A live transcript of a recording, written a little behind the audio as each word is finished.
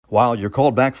While you're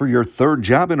called back for your third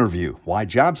job interview, why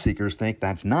job seekers think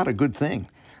that's not a good thing.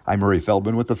 I'm Murray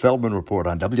Feldman with the Feldman Report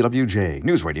on WWJ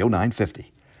News Radio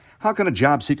 950. How can a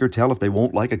job seeker tell if they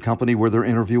won't like a company where they're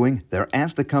interviewing? They're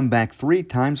asked to come back 3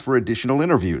 times for additional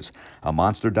interviews. A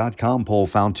Monster.com poll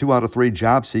found 2 out of 3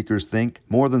 job seekers think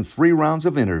more than 3 rounds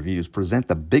of interviews present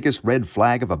the biggest red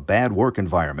flag of a bad work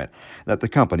environment, that the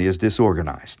company is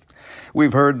disorganized.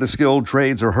 We've heard the skilled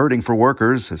trades are hurting for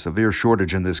workers, a severe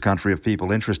shortage in this country of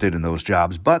people interested in those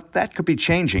jobs, but that could be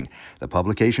changing. The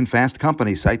publication Fast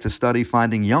Company cites a study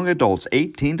finding young adults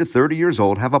 18 to 30 years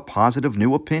old have a positive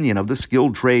new opinion of the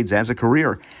skilled trades as a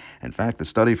career. In fact, the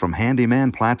study from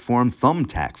handyman platform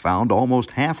Thumbtack found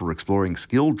almost half are exploring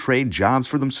skilled trade jobs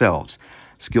for themselves.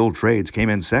 Skilled trades came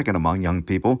in second among young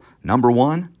people. Number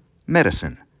 1,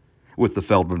 medicine. With the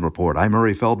Feldman Report, I'm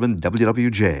Murray Feldman,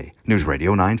 WWJ News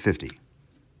Radio 950.